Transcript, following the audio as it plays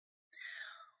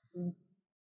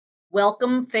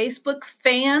Welcome, Facebook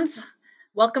fans.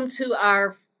 Welcome to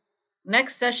our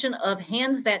next session of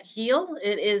Hands That Heal.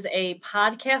 It is a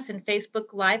podcast and Facebook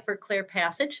Live for Clear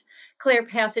Passage. Clear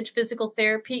Passage Physical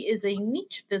Therapy is a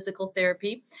niche physical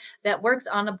therapy that works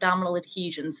on abdominal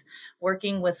adhesions,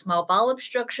 working with small bowel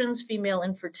obstructions, female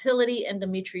infertility,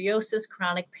 endometriosis,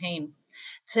 chronic pain.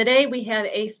 Today, we have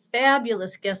a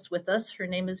fabulous guest with us. Her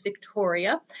name is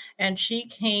Victoria, and she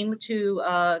came to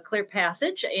Clear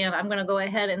Passage. And I'm going to go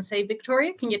ahead and say,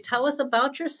 Victoria, can you tell us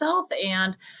about yourself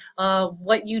and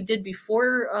what you did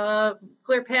before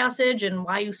Clear Passage and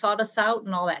why you sought us out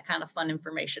and all that kind of fun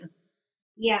information?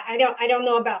 Yeah, I don't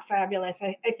know about fabulous.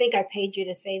 I think I paid you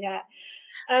to say that.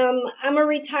 I'm a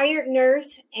retired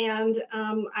nurse, and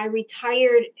I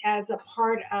retired as a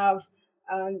part of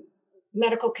um,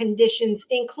 medical conditions,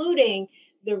 including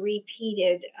the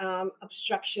repeated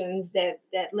obstructions that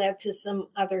led to some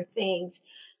other things.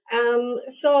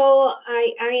 So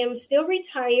I am still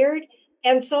retired,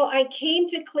 and so I came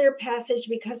to Clear Passage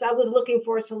because I was looking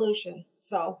for a solution.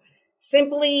 So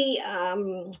simply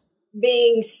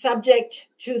being subject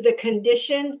to the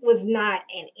condition was not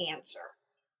an answer.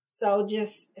 So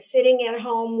just sitting at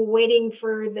home waiting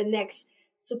for the next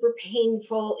super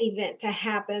painful event to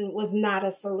happen was not a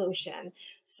solution.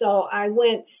 So I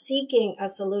went seeking a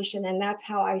solution, and that's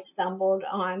how I stumbled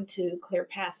onto Clear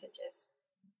Passages.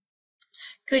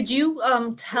 Could you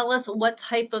tell us what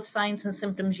type of signs and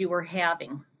symptoms you were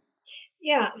having?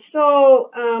 Yeah, so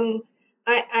I'm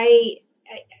a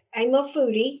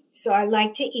foodie, so I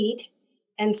like to eat.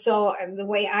 And so the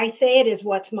way I say it is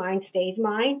what's mine stays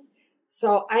mine.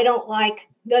 So I don't like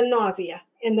the nausea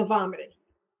and the vomiting.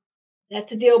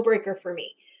 That's a deal breaker for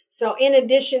me. So in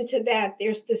addition to that,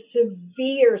 there's the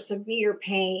severe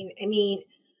pain. I mean,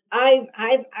 I've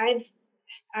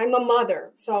I'm a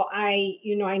mother, so I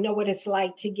know what it's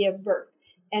like to give birth.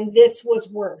 And this was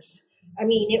worse. I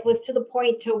mean, it was to the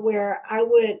point to where I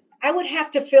would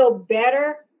have to feel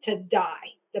better to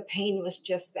die. The pain was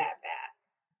just that bad.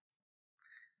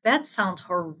 That sounds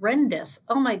horrendous.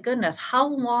 Oh my goodness. How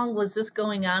long was this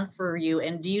going on for you?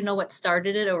 And do you know what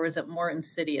started it, or is it more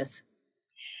insidious?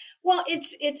 Well,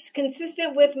 it's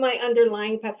consistent with my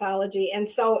underlying pathology, and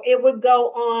so it would go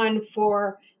on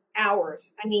for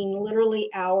hours. I mean,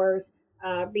 literally hours.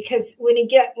 Because when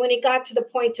it got to the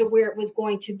point to where it was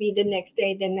going to be the next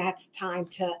day, then that's time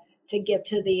to get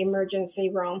to the emergency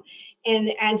room.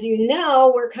 And as you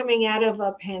know, we're coming out of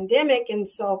a pandemic, and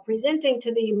so presenting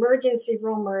to the emergency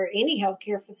room or any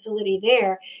healthcare facility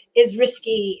there is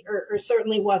risky, or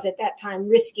certainly was at that time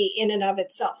risky in and of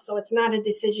itself. So it's not a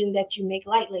decision that you make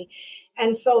lightly.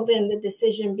 And so then the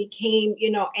decision became,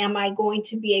 am I going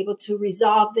to be able to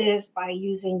resolve this by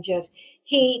using just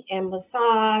heat and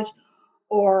massage?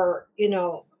 Or,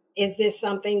 is this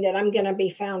something that I'm going to be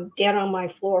found dead on my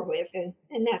floor with? And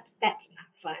that's not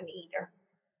fun either.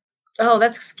 Oh,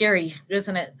 that's scary,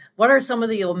 isn't it? What are some of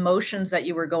the emotions that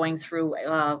you were going through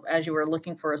as you were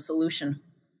looking for a solution?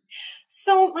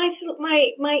 So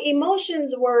my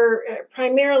emotions were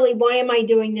primarily, why am I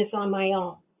doing this on my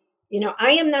own?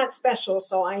 I am not special,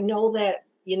 so I know that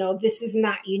this is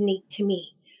not unique to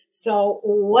me. So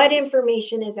what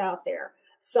information is out there?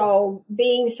 So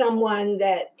being someone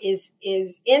that is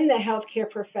in the healthcare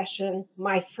profession,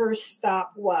 my first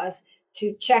stop was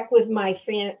to check with my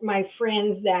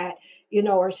friends that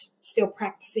are still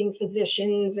practicing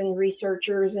physicians and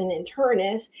researchers and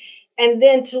internists, and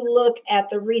then to look at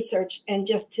the research and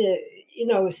just to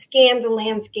scan the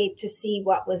landscape to see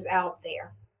what was out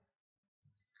there.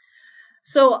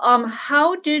 So,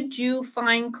 how did you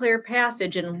find Clear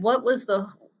Passage, and what was the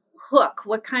hook?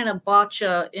 What kind of brought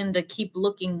you in to keep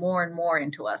looking more and more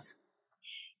into us?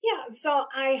 Yeah, so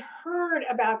I heard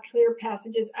about Clear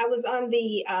Passages. I was on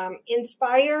the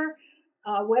Inspire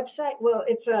website. Well,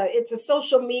 it's a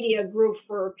social media group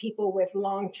for people with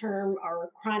long term or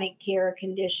chronic care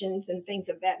conditions and things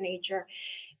of that nature.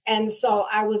 And so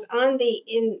I was on the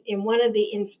in one of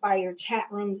the Inspire chat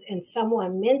rooms, and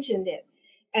someone mentioned it.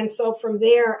 And so from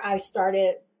there, I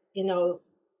started, you know,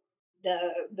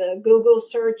 the Google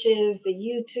searches, the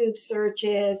YouTube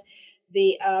searches,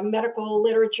 the medical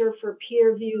literature for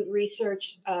peer-reviewed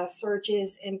research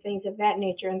searches, and things of that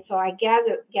nature. And so I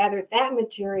gathered that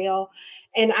material,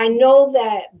 and I know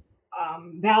that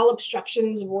bowel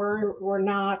obstructions were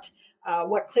not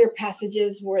what Clear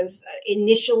Passages was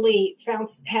initially found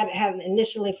had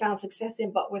initially found success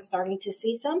in, but was starting to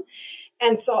see some.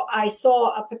 And so I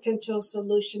saw a potential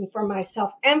solution for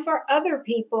myself and for other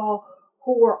people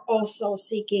who were also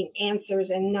seeking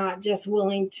answers and not just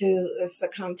willing to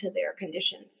succumb to their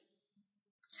conditions.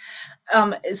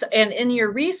 And in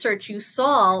your research, you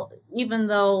saw, even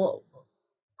though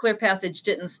Clear Passage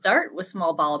didn't start with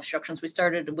small bowel obstructions, we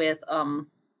started with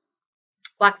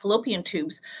black fallopian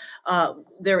tubes.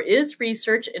 There is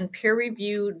research in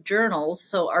peer-reviewed journals.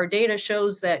 So our data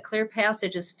shows that Clear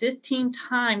Passage is 15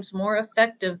 times more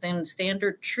effective than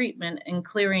standard treatment in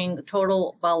clearing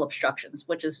total bowel obstructions,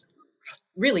 which is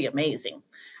really amazing.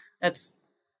 That's,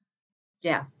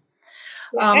 yeah.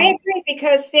 I agree,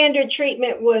 because standard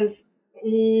treatment was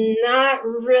not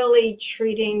really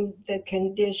treating the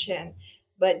condition,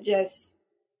 but just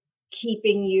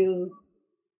keeping you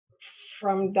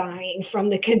from dying from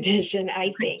the condition,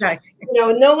 I think.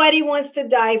 Nobody wants to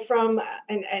die from,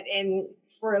 and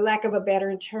for lack of a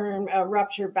better term, a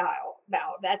ruptured bowel.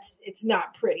 It's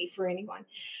not pretty for anyone.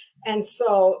 And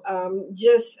so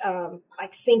just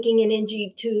like sinking an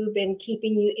NG tube and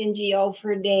keeping you NGO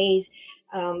for days,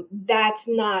 that's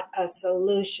not a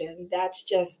solution. That's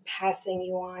just passing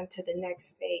you on to the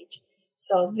next stage.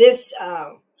 So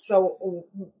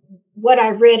what I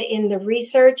read in the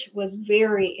research was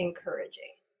very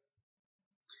encouraging.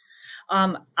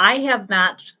 I have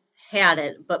not had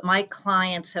it, but my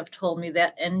clients have told me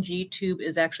that NG tube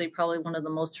is actually probably one of the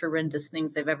most horrendous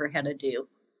things they've ever had to do.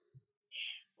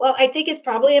 Well, I think it's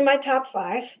probably in my top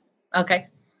 5. Okay.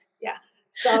 Yeah.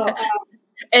 So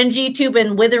NG tube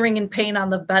and withering in pain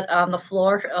on the bed, on the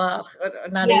floor,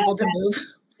 not able to move.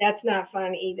 That's not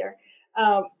fun either.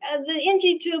 The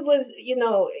NG tube was,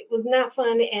 it was not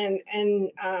fun,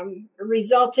 and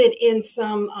resulted in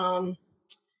some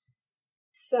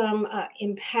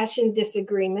impassioned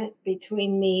disagreement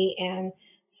between me and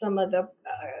some of the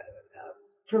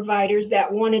providers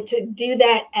that wanted to do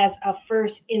that as a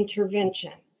first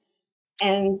intervention.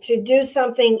 And to do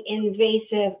something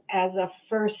invasive as a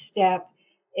first step,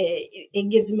 it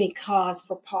gives me cause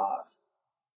for pause.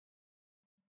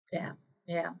 Yeah.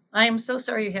 Yeah. I am so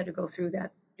sorry you had to go through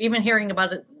that. Even hearing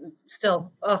about it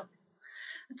still, oh,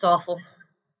 it's awful.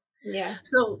 Yeah.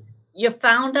 So you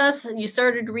found us, you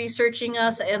started researching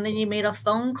us, and then you made a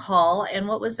phone call. And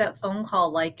what was that phone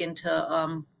call like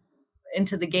into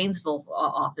the Gainesville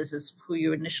office, is who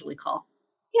you initially called?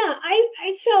 Yeah,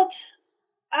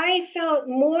 I felt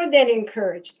more than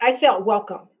encouraged. I felt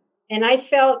welcome, and I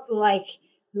felt like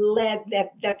led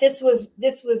that this was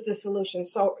the solution.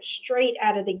 So straight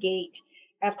out of the gate,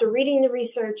 after reading the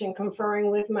research and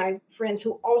conferring with my friends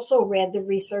who also read the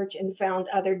research and found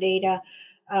other data,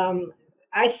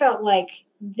 I felt like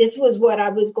this was what I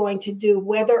was going to do,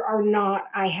 whether or not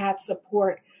I had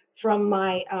support from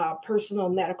my personal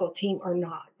medical team or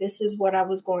not. This is what I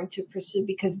was going to pursue,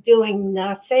 because doing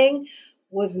nothing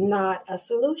was not a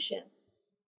solution.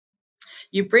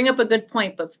 You bring up a good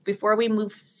point, but before we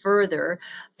move further,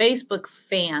 Facebook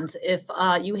fans, if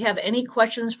you have any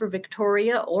questions for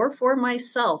Victoria or for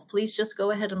myself, please just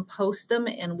go ahead and post them,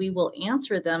 and we will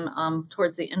answer them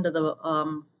towards the end of the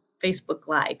Facebook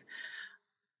Live.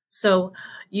 So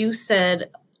you said,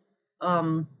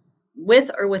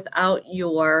 with or without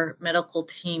your medical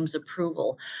team's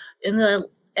approval, in the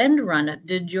end run,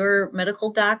 did your medical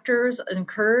doctors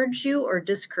encourage you or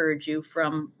discourage you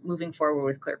from moving forward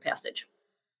with Clear Passage?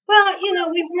 Well,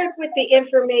 we work with the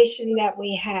information that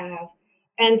we have.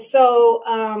 And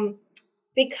so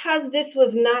because this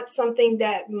was not something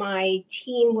that my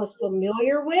team was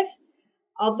familiar with,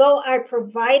 although I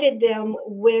provided them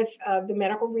with the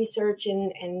medical research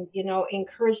and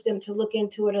encouraged them to look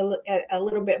into it a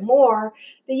little bit more,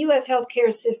 the U.S.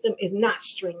 healthcare system is not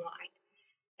streamlined.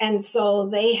 And so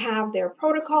they have their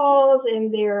protocols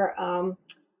and their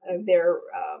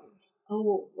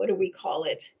what do we call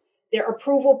it? Their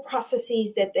approval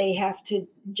processes that they have to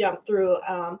jump through.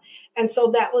 And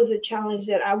so that was a challenge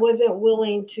that I wasn't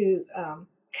willing to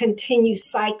continue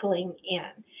cycling in.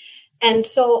 And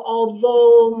so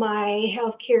although my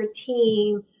healthcare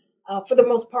team, for the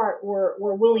most part, were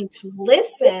willing to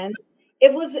listen,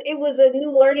 it was a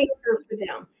new learning curve for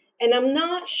them. And I'm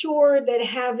not sure that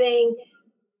having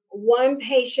one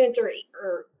patient or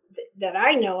that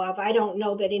I know of, I don't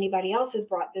know that anybody else has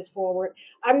brought this forward.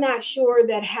 I'm not sure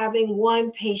that having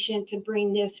one patient to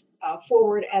bring this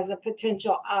forward as a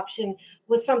potential option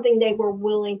was something they were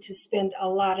willing to spend a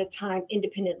lot of time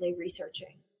independently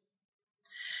researching.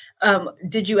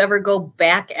 Did you ever go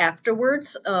back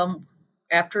afterwards,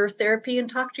 after therapy,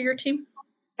 and talk to your team?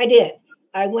 I did.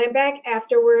 I went back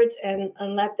afterwards and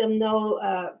let them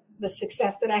know the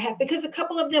success that I had, because a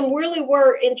couple of them really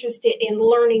were interested in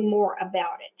learning more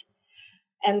about it.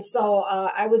 And so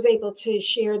I was able to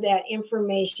share that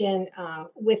information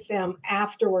with them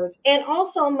afterwards, and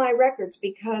also my records,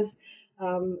 because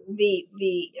the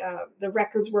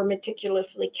records were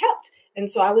meticulously kept. And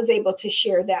so I was able to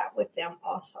share that with them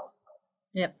also.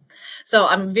 Yep. So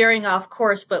I'm veering off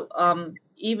course, but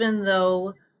even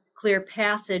though Clear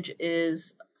Passage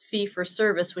is fee for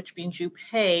service, which means you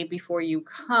pay before you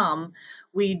come,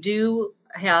 we do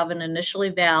have an initial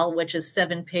eval, which is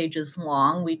 7 pages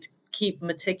long. We keep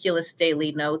meticulous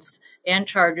daily notes and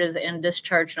charges and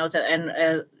discharge notes.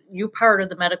 And you part of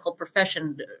the medical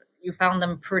profession, you found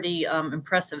them pretty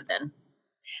impressive then.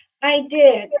 I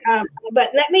did.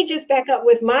 But let me just back up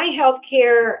with my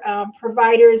healthcare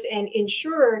providers and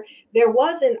insurer. There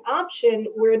was an option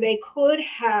where they could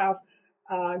have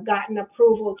gotten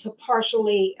approval to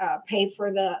partially pay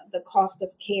for the cost of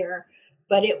care,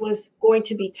 but it was going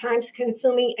to be time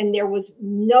consuming, and there was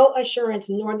no assurance,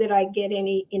 nor did I get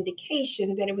any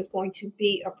indication that it was going to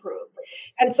be approved.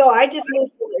 And so I just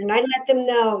moved forward and I let them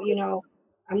know,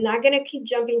 I'm not going to keep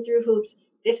jumping through hoops.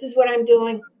 This is what I'm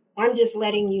doing. I'm just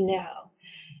letting you know.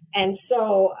 And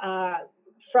so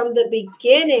from the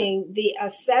beginning, the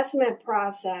assessment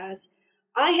process,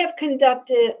 I have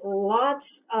conducted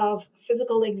lots of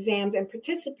physical exams and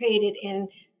participated in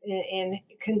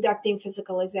conducting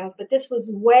physical exams, but this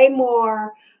was way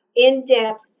more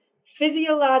in-depth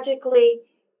physiologically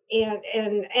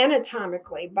and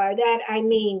anatomically. By that, I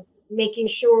mean making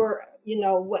sure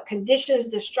what conditions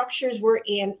the structures were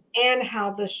in and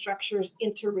how the structures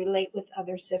interrelate with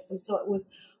other systems. So it was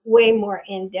way more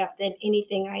in-depth than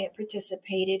anything I had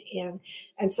participated in.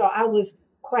 And so I was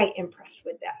quite impressed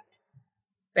with that.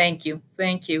 Thank you.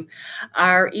 Thank you.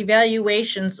 Our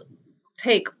evaluations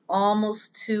take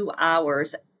almost 2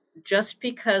 hours just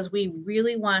because we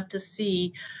really want to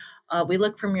see, we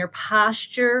look from your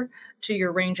posture to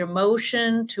your range of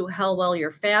motion, to how well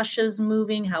your fascia is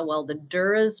moving, how well the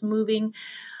dura is moving,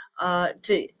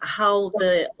 to how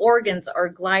the organs are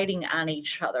gliding on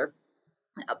each other,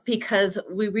 because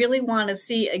we really want to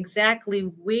see exactly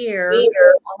where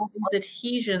all these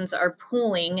adhesions are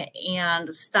pulling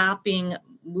and stopping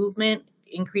movement,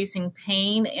 increasing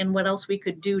pain, and what else we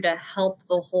could do to help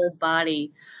the whole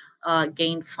body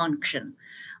gain function.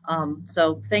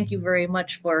 So thank you very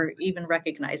much for even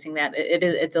recognizing that.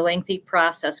 It's a lengthy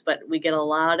process, but we get a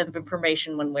lot of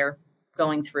information when we're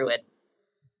going through it.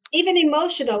 Even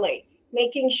emotionally,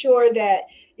 making sure that,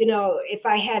 if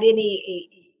I had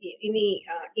any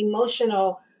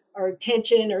emotional or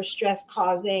tension or stress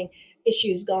causing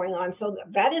issues going on. So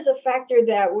that is a factor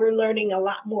that we're learning a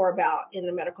lot more about in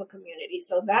the medical community.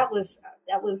 So that was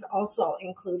also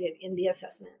included in the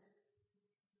assessment.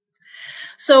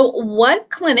 So what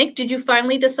clinic did you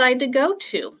finally decide to go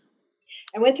to?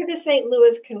 I went to the St.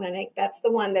 Louis clinic. That's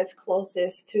the one that's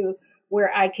closest to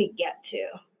where I could get to.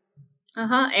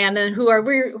 And then who are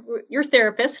your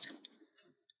therapist?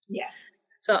 Yes.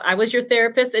 So I was your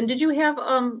therapist. And did you have,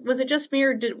 was it just me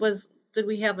or did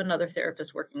we have another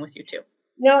therapist working with you too?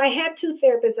 No, I had 2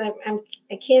 therapists.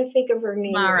 I can't think of her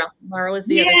name. Mara was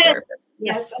the other therapist.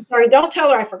 Yes. I'm sorry. Don't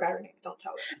tell her I forgot her name. Don't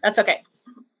tell her. That's okay.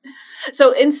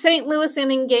 So in St. Louis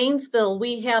and in Gainesville,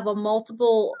 we have a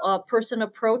multiple person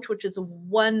approach, which is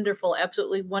wonderful,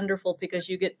 absolutely wonderful, because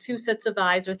you get 2 sets of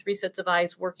eyes or 3 sets of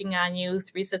eyes working on you,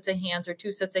 3 sets of hands or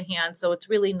 2 sets of hands. So it's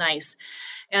really nice.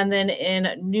 And then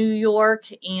in New York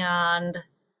and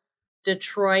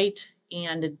Detroit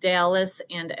and Dallas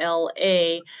and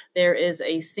LA, there is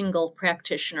a single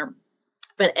practitioner.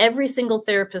 But every single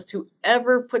therapist who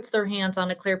ever puts their hands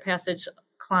on a Clear Passage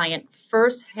client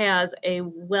first has a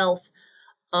wealth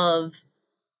of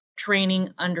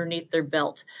training underneath their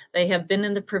belt. They have been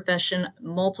in the profession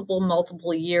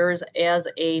multiple years as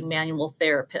a manual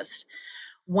therapist.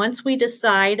 Once we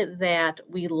decide that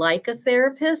we like a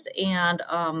therapist and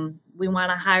we want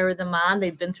to hire them on,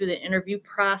 they've been through the interview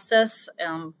process,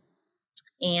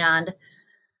 and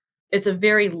it's a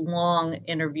very long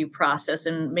interview process,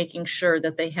 and making sure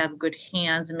that they have good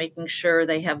hands and making sure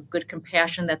they have good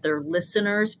compassion, that they're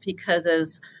listeners, because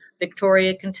as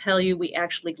Victoria can tell you, we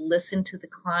actually listen to the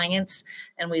clients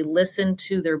and we listen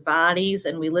to their bodies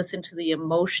and we listen to the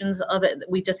emotions of it.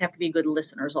 We just have to be good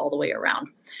listeners all the way around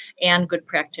and good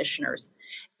practitioners.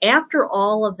 After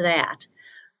all of that,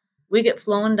 we get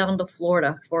flown down to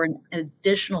Florida for an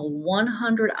additional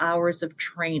 100 hours of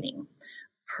training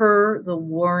per the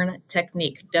WURN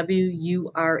technique,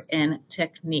 WURN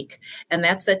technique. And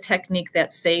that's a technique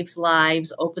that saves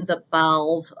lives, opens up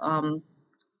bowels,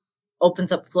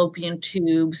 opens up fallopian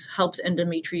tubes, helps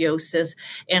endometriosis.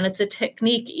 And it's a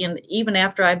technique, and even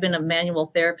after I've been a manual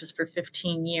therapist for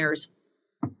 15 years,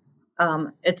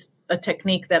 it's a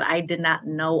technique that I did not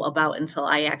know about until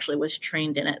I actually was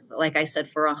trained in it, like I said,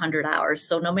 for 100 hours.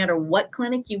 So no matter what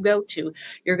clinic you go to,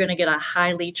 you're going to get a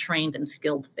highly trained and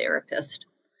skilled therapist.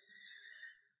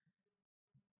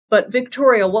 But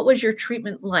Victoria, what was your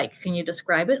treatment like? Can you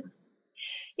describe it?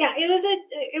 Yeah,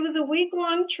 it was a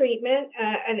week-long treatment,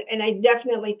 and I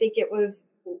definitely think it was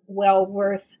well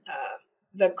worth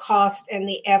the cost and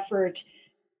the effort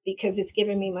because it's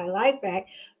given me my life back.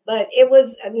 But it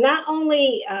was not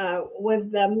only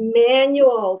was the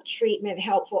manual treatment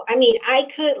helpful. I mean, I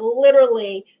could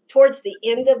literally towards the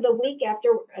end of the week after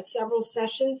several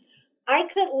sessions, I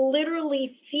could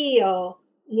literally feel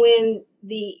when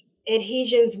the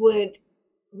adhesions would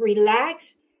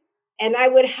relax, and I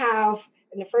would have.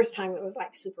 And the first time it was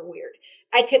like super weird.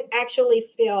 I could actually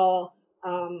feel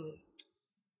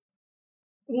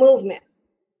movement,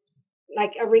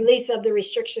 like a release of the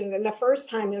restrictions. And the first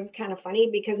time it was kind of funny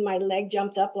because my leg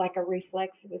jumped up like a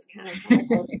reflex. It was kind of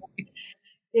funny,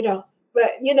 you know.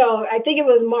 But I think it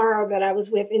was Mara that I was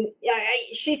with, and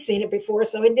she's seen it before,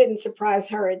 so it didn't surprise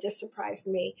her. It just surprised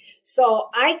me. So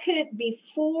I could,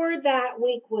 before that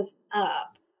week was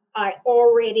up, I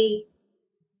already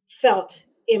felt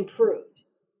improved.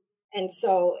 And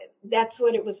so that's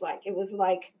what it was like. It was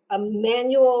like a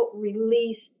manual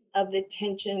release of the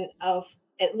tension of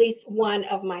at least one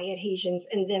of my adhesions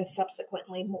and then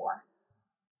subsequently more.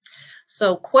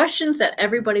 So questions that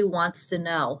everybody wants to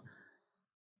know.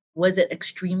 Was it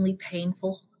extremely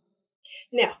painful?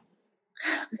 No,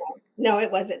 it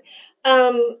wasn't.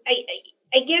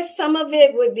 I guess some of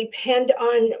it would depend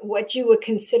on what you would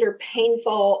consider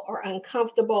painful or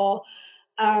uncomfortable.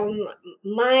 I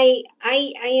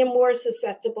am more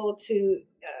susceptible to,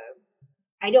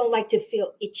 I don't like to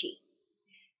feel itchy.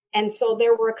 And so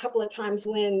there were a couple of times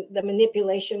when the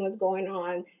manipulation was going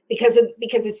on because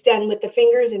it's done with the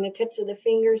fingers and the tips of the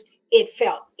fingers, it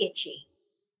felt itchy.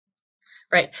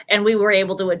 Right. And we were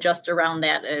able to adjust around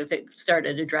that if it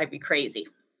started to drive you crazy.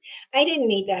 I didn't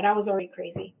need that. I was already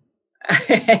crazy.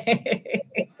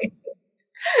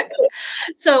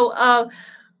 So,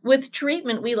 with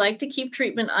treatment, we like to keep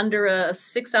treatment under a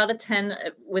 6 out of 10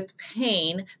 with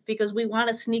pain because we want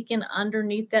to sneak in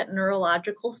underneath that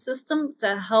neurological system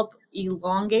to help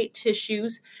elongate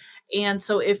tissues. And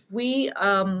so if we,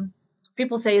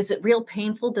 people say, is it real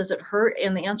painful? Does it hurt?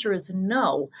 And the answer is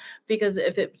no, because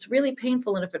if it's really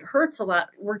painful and if it hurts a lot,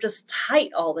 we're just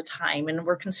tight all the time and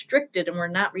we're constricted and we're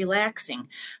not relaxing.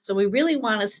 So we really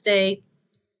want to stay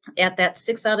at that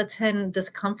 6 out of 10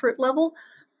 discomfort level.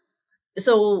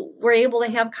 So we're able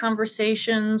to have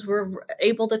conversations, we're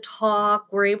able to talk,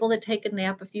 we're able to take a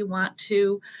nap if you want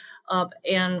to,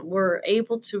 and we're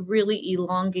able to really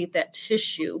elongate that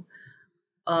tissue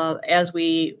as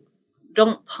we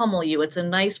don't pummel you. It's a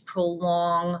nice,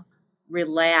 prolonged,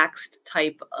 relaxed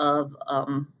type of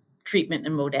treatment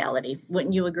and modality.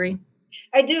 Wouldn't you agree?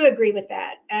 I do agree with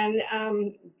that. And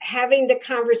having the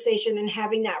conversation and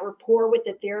having that rapport with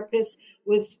the therapist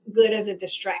was good as a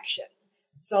distraction.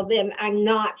 So then I'm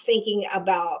not thinking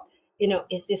about,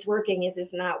 is this working? Is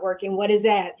this not working? What is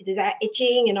that? Is that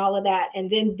itching and all of that? And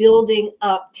then building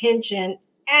up tension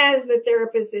as the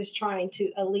therapist is trying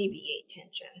to alleviate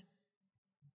tension.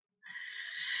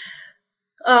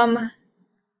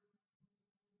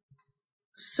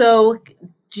 So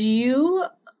can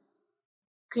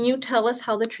you tell us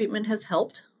how the treatment has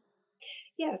helped?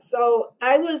 Yeah, so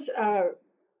I was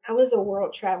a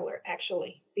world traveler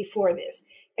actually before this.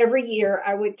 Every year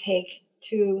I would take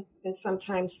 2 and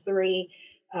sometimes 3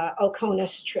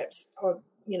 OCONUS trips, or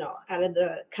out of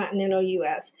the continental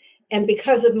U.S. And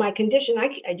because of my condition,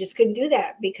 I just couldn't do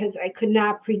that because I could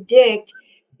not predict,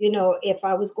 if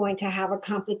I was going to have a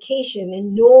complication.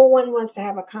 And no one wants to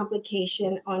have a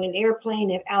complication on an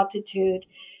airplane at altitude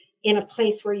in a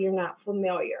place where you're not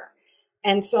familiar.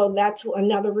 And so that's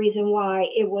another reason why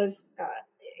it was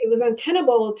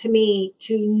untenable to me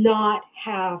to not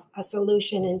have a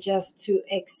solution and just to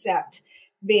accept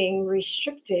being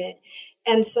restricted.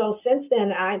 And so since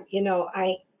then, I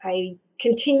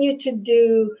continue to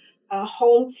do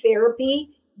home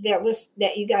therapy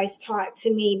that you guys taught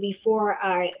to me before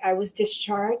I was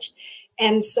discharged.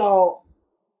 And so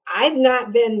I've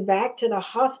not been back to the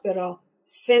hospital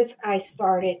since I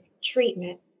started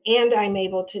treatment, and I'm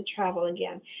able to travel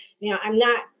again. Now, I'm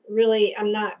not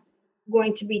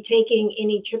going to be taking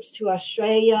any trips to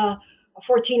Australia. A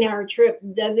 14-hour trip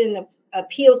doesn't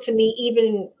appeal to me,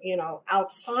 even,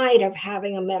 outside of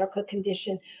having a medical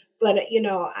condition. But,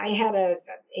 I had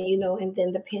and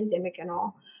then the pandemic and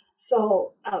all.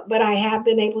 So, but I have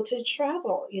been able to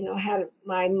travel. Had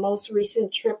my most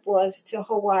recent trip was to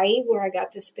Hawaii, where I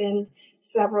got to spend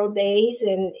several days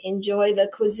and enjoy the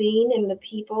cuisine and the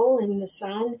people and the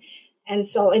sun. And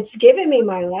so it's given me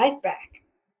my life back.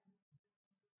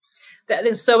 That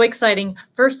is so exciting.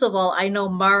 First of all, I know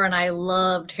Mara and I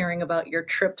loved hearing about your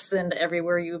trips and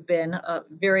everywhere you've been.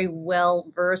 Very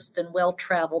well versed and well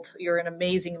traveled. You're an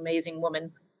amazing, amazing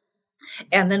woman.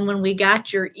 And then when we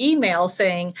got your email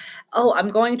saying, "Oh,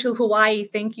 I'm going to Hawaii.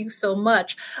 Thank you so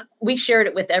much." We shared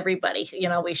it with everybody.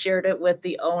 We shared it with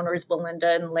the owners,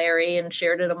 Belinda and Larry, and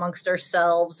shared it amongst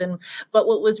ourselves. But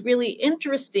what was really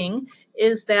interesting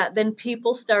is that then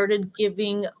people started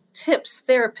giving tips.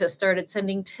 Therapists started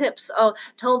sending tips. Oh,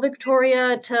 tell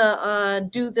Victoria to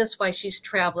do this while she's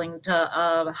traveling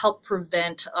to help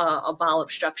prevent a bowel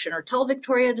obstruction, or tell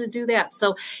Victoria to do that.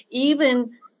 So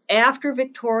even after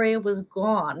Victoria was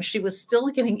gone, she was still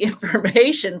getting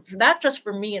information, not just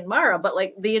from me and Mara, but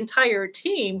like the entire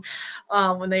team,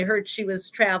 when they heard she was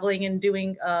traveling and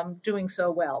doing so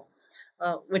well,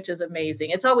 which is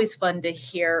amazing. It's always fun to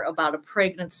hear about a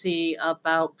pregnancy,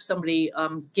 about somebody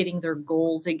getting their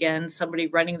goals again, somebody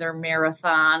running their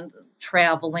marathon,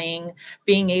 traveling,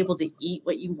 being able to eat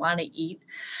what you want to eat.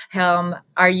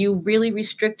 Are you really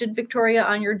restricted, Victoria,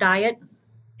 on your diet?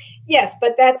 Yes,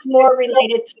 but that's more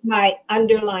related to my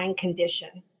underlying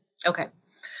condition. Okay.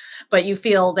 But you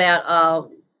feel that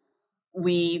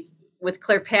with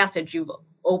Clear Passage, you've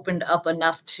opened up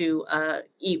enough to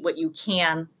eat what you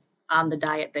can on the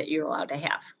diet that you're allowed to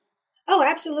have. Oh,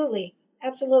 absolutely.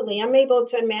 Absolutely. I'm able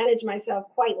to manage myself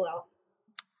quite well.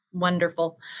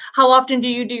 Wonderful. How often do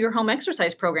you do your home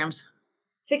exercise programs?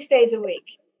 6 days a week.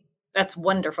 That's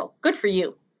wonderful. Good for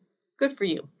you. Good for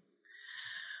you.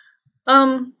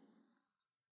 Um,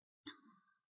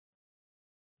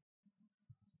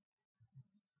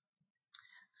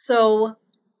 so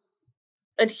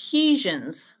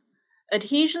adhesions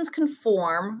can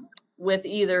form with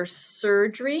either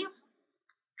surgery,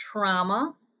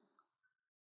 trauma,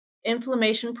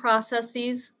 inflammation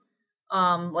processes,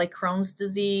 like Crohn's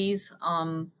disease,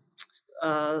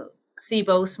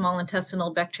 SIBO, small intestinal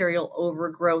bacterial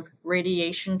overgrowth,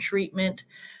 radiation treatment.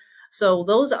 So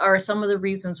those are some of the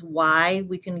reasons why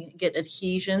we can get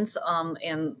adhesions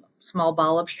and small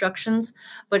bowel obstructions.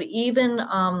 But even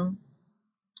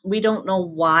we don't know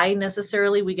why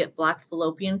necessarily we get blocked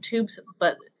fallopian tubes,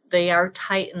 but they are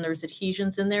tight and there's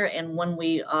adhesions in there. And when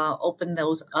we open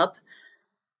those up,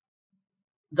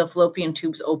 the fallopian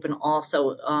tubes open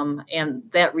also. And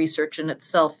that research in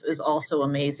itself is also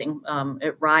amazing.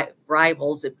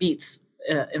 It beats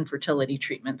infertility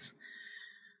treatments.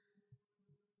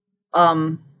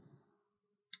 I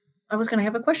was going to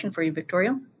have a question for you,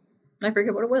 Victoria. I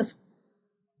forget what it was.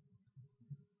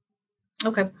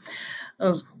 Okay.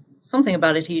 Something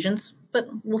about adhesions, but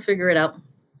we'll figure it out.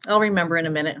 I'll remember in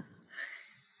a minute.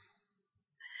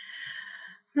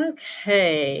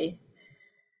 Okay.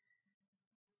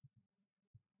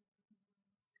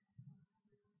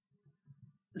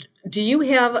 Do you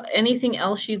have anything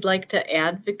else you'd like to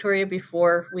add, Victoria,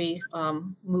 before we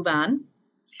move on?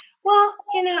 Well,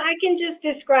 I can just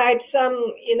describe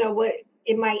some, what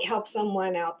it might help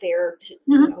someone out there to,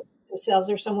 themselves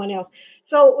or someone else.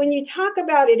 So when you talk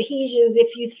about adhesions,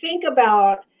 if you think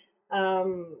about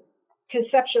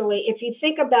conceptually, if you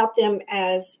think about them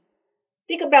as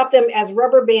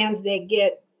rubber bands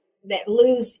that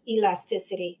lose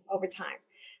elasticity over time.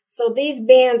 So these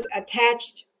bands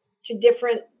attached to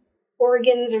different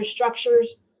organs or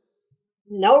structures,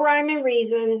 no rhyme and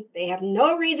reason. They have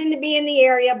no reason to be in the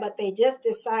area, but they just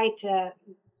decide to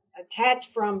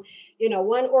attach from,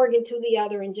 one organ to the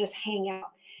other and just hang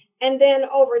out. And then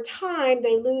over time,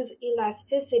 they lose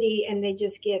elasticity and they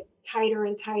just get tighter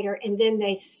and tighter. And then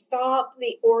they stop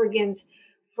the organs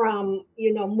from,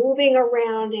 moving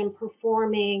around and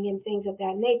performing and things of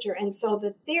that nature. And so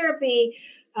the therapy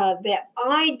that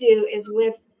I do is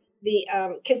with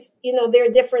because there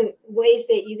are different ways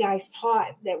that you guys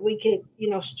taught that we could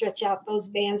stretch out those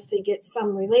bands to get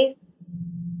some relief,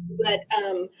 but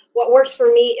what works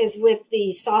for me is with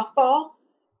the softball,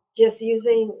 just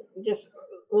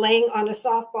laying on a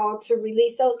softball to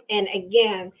release those. And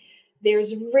again,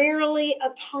 there's rarely a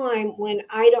time when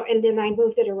I don't, and then I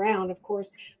moved it around, of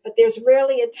course, but there's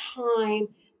rarely a time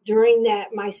during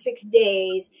my 6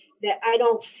 days that I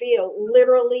don't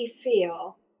literally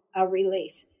feel a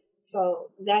release. So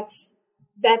that's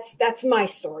my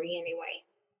story anyway.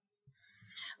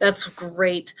 That's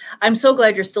great. I'm so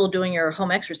glad you're still doing your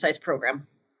home exercise program.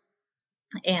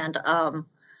 And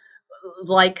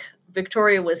like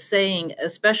Victoria was saying,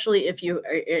 especially if you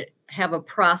have a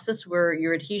process where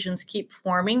your adhesions keep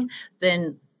forming,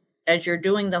 then as you're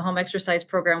doing the home exercise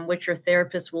program, which your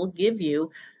therapist will give you,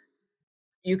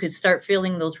 you could start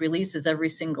feeling those releases every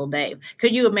single day.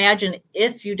 Could you imagine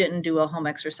if you didn't do a home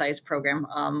exercise program?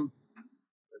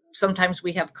 sometimes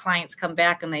we have clients come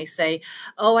back and they say,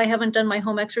 oh, I haven't done my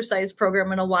home exercise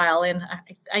program in a while and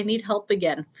I need help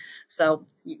again. So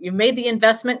you made the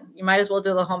investment, you might as well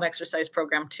do the home exercise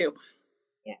program too.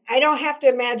 Yeah, I don't have to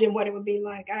imagine what it would be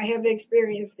like. I have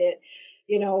experienced it,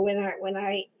 when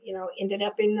I ended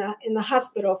up in the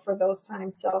hospital for those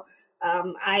times. So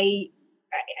I'm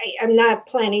not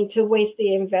planning to waste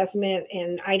the investment,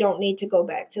 and I don't need to go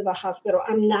back to the hospital.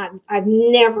 I've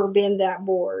never been that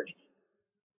bored.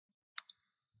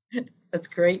 That's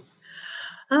great.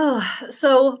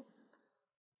 So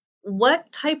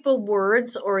what type of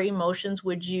words or emotions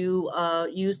would you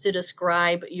use to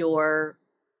describe your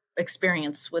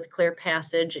experience with Clear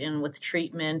Passage and with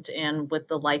treatment and with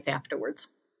the life afterwards?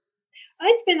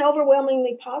 It's been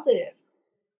overwhelmingly positive.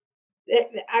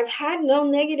 I've had no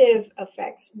negative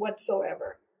effects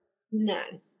whatsoever.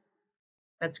 None.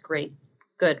 That's great.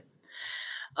 Good.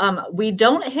 We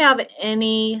don't have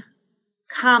any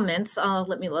comments.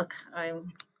 Let me look. I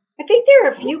think there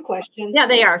are a few questions. Yeah,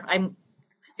 they are.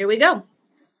 Here we go.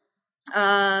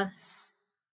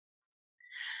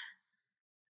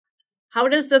 How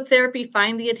does the therapy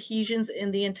find the adhesions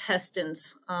in the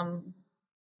intestines? The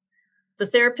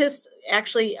therapists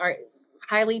actually are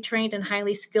highly trained and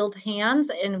highly skilled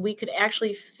hands, and we could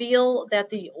actually feel that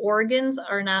the organs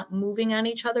are not moving on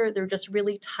each other. They're just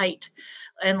really tight.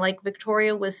 And like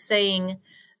Victoria was saying,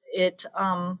 it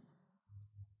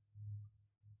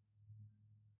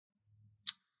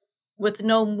with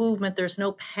no movement, there's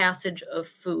no passage of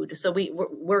food. So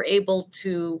we're able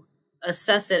to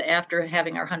assess it after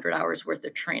having our 100 hours worth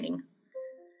of training.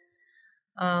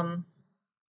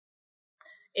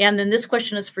 And then this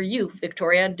question is for you,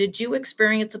 Victoria. Did you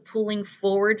experience a pulling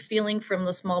forward feeling from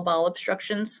the small bowel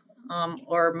obstructions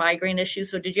or migraine issues?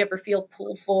 So did you ever feel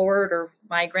pulled forward or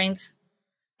migraines?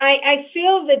 I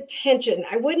feel the tension.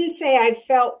 I wouldn't say I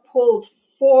felt pulled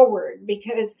forward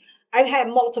because I've had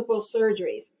multiple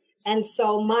surgeries. And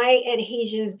so my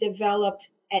adhesions developed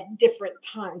at different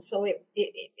times. So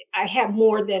I have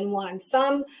more than one.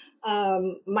 Some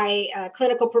my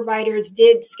clinical providers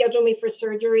did schedule me for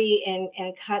surgery and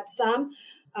cut some.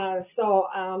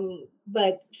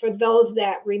 But for those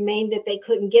that remained that they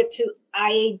couldn't get to,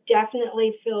 I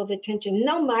definitely feel the tension.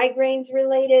 No migraines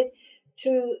related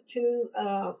to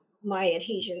my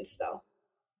adhesions, though.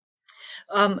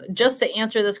 Just to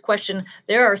answer this question,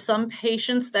 there are some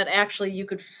patients that actually you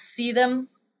could see them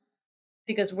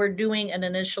because we're doing an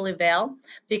initial eval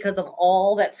because of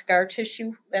all that scar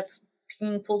tissue that's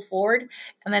being pulled forward.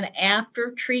 And then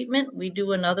after treatment, we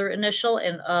do another initial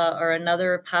and or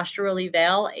another postural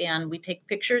eval, and we take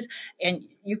pictures, and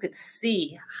you could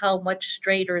see how much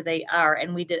straighter they are.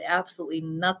 And we did absolutely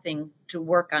nothing to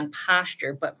work on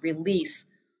posture, but release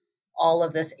all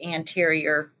of this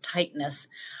anterior tightness.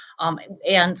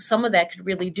 And some of that could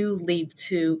really do lead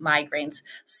to migraines.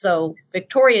 So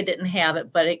Victoria didn't have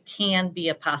it, but it can be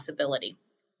a possibility.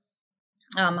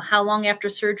 How long after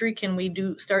surgery can we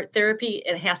start therapy?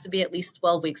 It has to be at least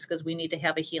 12 weeks because we need to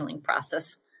have a healing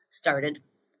process started.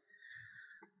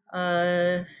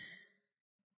 Oh,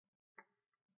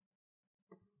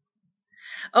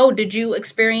 did you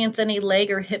experience any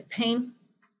leg or hip pain,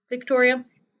 Victoria?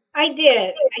 I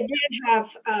did. I did have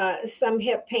some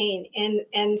hip pain,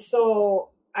 and so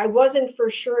I wasn't for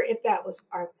sure if that was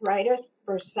arthritis,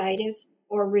 bursitis,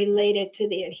 or related to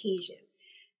the adhesion,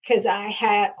 because I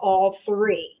had all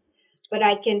three. But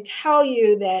I can tell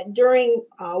you that during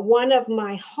one of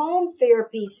my home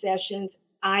therapy sessions,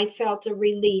 I felt a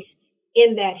release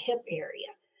in that hip area.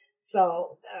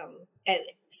 So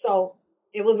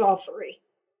it was all three.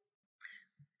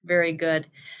 Very good.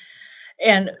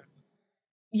 And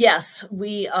yes,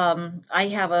 I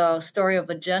have a story of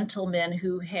a gentleman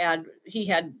who had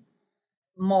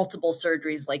multiple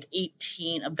surgeries, like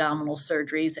 18 abdominal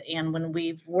surgeries. And when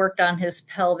we've worked on his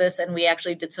pelvis, and we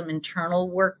actually did some internal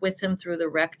work with him through the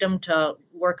rectum to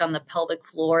work on the pelvic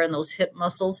floor and those hip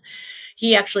muscles,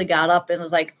 he actually got up and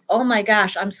was like, oh my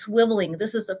gosh, I'm swiveling.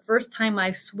 This is the first time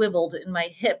I've swiveled in my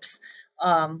hips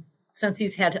since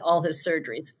he's had all his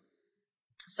surgeries.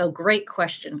 So great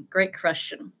question. Great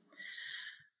question.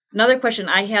 Another question,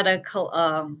 I had a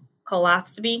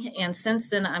colostomy, and since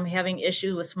then I'm having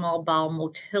issues with small bowel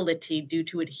motility due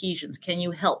to adhesions. Can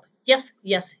you help? Yes,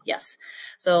 yes, yes.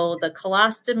 So the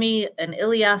colostomy, an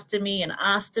ileostomy, an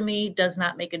ostomy does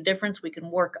not make a difference. We can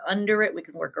work under it. We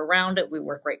can work around it. We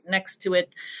work right next to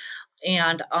it.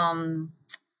 And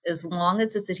as long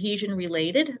as it's adhesion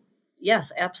related,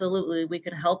 yes, absolutely, we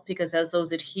can help, because as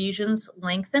those adhesions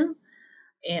lengthen,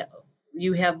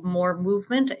 you have more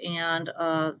movement, and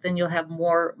then you'll have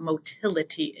more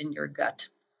motility in your gut.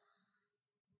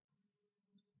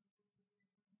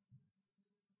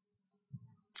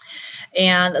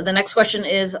 And the next question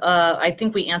is, I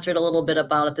think we answered a little bit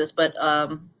about this, but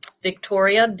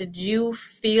Victoria, did you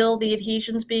feel the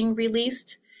adhesions being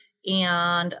released?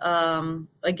 And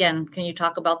again, can you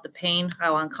talk about the pain,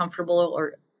 how uncomfortable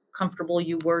or comfortable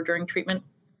you were during treatment?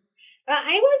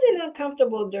 I wasn't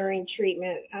uncomfortable during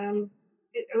treatment.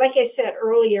 Like I said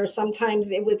earlier,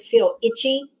 sometimes it would feel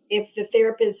itchy if the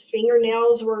therapist's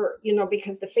fingernails were,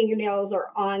 because the fingernails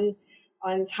are on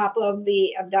top of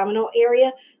the abdominal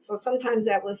area. So sometimes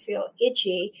that would feel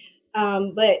itchy.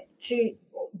 But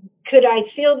could I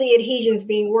feel the adhesions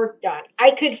being worked on?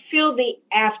 I could feel the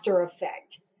after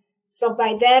effect. So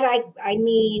by that, I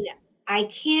mean, I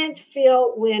can't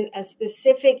feel when a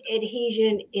specific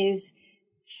adhesion is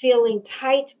feeling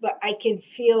tight, but I can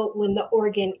feel when the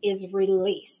organ is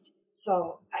released.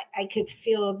 So I could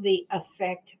feel the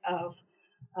effect of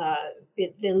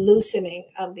the loosening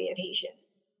of the adhesion.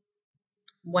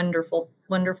 Wonderful,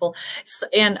 wonderful.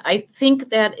 And I think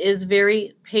that is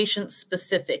very patient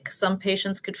specific. Some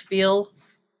patients could feel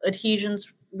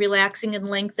adhesions relaxing and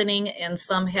lengthening, and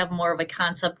some have more of a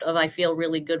concept of, I feel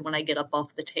really good when I get up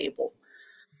off the table.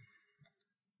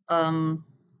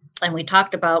 And we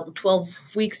talked about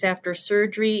 12 weeks after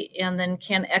surgery, and then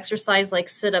can exercise like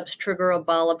sit-ups trigger a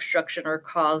bowel obstruction or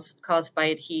caused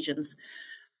by adhesions?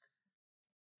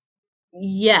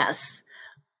 Yes.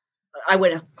 I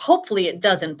would, hopefully it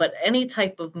doesn't, but any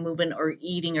type of movement or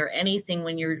eating or anything,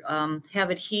 when you have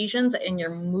adhesions and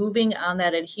you're moving on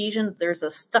that adhesion, there's a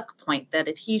stuck point. That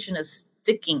adhesion is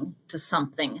sticking to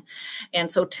something.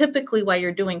 And so typically while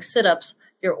you're doing sit-ups,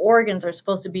 your organs are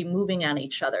supposed to be moving on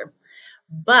each other.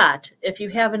 But if you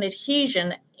have an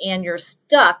adhesion and you're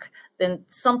stuck, then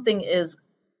something is,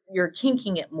 you're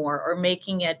kinking it more or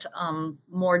making it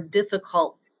more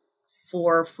difficult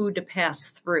for food to pass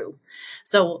through.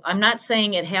 So I'm not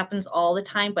saying it happens all the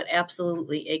time, but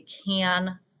absolutely it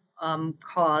can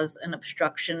cause an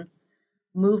obstruction.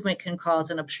 Movement can cause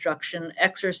an obstruction.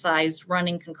 Exercise,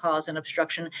 running can cause an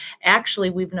obstruction.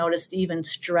 Actually, we've noticed even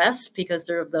stress, because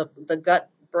they're the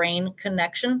gut-brain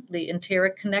connection, the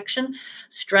enteric connection,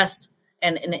 stress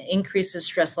and an increase in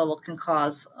stress level can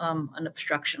cause an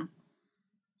obstruction.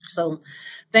 So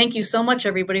thank you so much,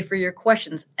 everybody, for your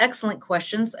questions. Excellent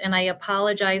questions. And I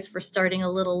apologize for starting a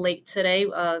little late today,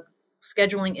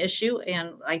 scheduling issue,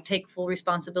 and I take full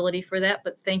responsibility for that.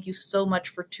 But thank you so much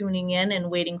for tuning in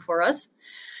and waiting for us.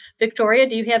 Victoria,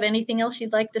 do you have anything else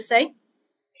you'd like to say?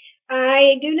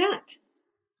 I do not.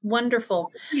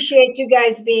 Wonderful. Appreciate you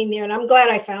guys being there, and I'm glad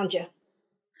I found you.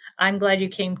 I'm glad you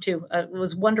came too. It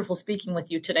was wonderful speaking with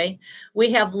you today.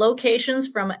 We have locations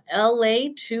from LA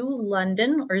to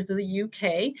London, or the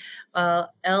UK,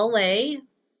 LA,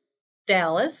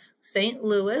 Dallas, St.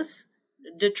 Louis,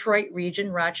 Detroit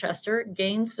region, Rochester,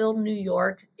 Gainesville, New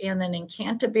York, and then in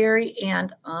Canterbury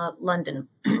and London.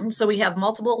 So we have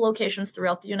multiple locations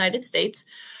throughout the United States.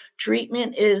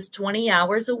 Treatment is 20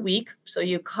 hours a week. So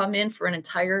you come in for an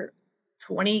entire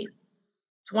 20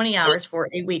 hours for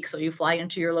a week. So you fly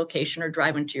into your location or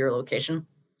drive into your location.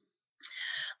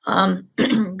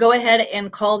 Go ahead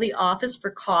and call the office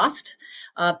for cost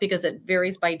because it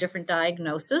varies by different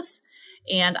diagnosis.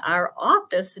 And our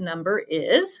office number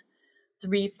is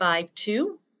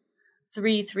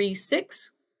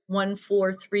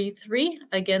 352-336-1433.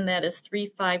 Again, that is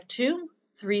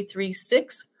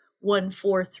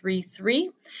 352-336-1433.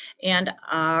 And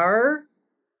our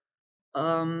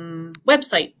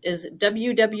website is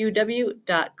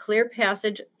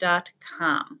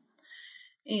www.clearpassage.com.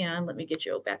 And let me get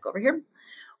you back over here.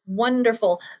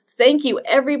 Wonderful. Thank you,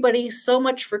 everybody, so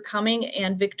much for coming.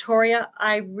 And Victoria,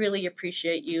 I really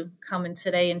appreciate you coming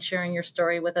today and sharing your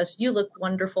story with us. You look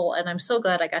wonderful, and I'm so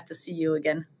glad I got to see you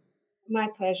again. My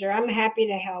pleasure. I'm happy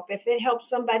to help. If it helps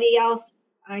somebody else,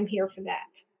 I'm here for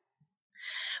that.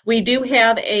 We do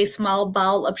have a small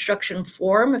bowel obstruction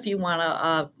forum if you want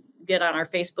to get on our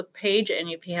Facebook page, and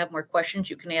if you have more questions,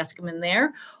 you can ask them in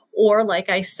there. Or, like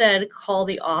I said, call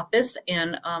the office,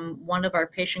 and one of our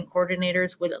patient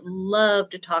coordinators would love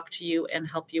to talk to you and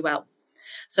help you out.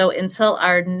 So until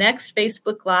our next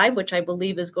Facebook Live, which I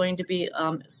believe is going to be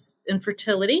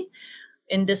infertility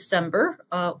in December,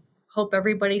 hope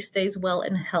everybody stays well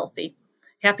and healthy.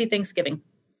 Happy Thanksgiving.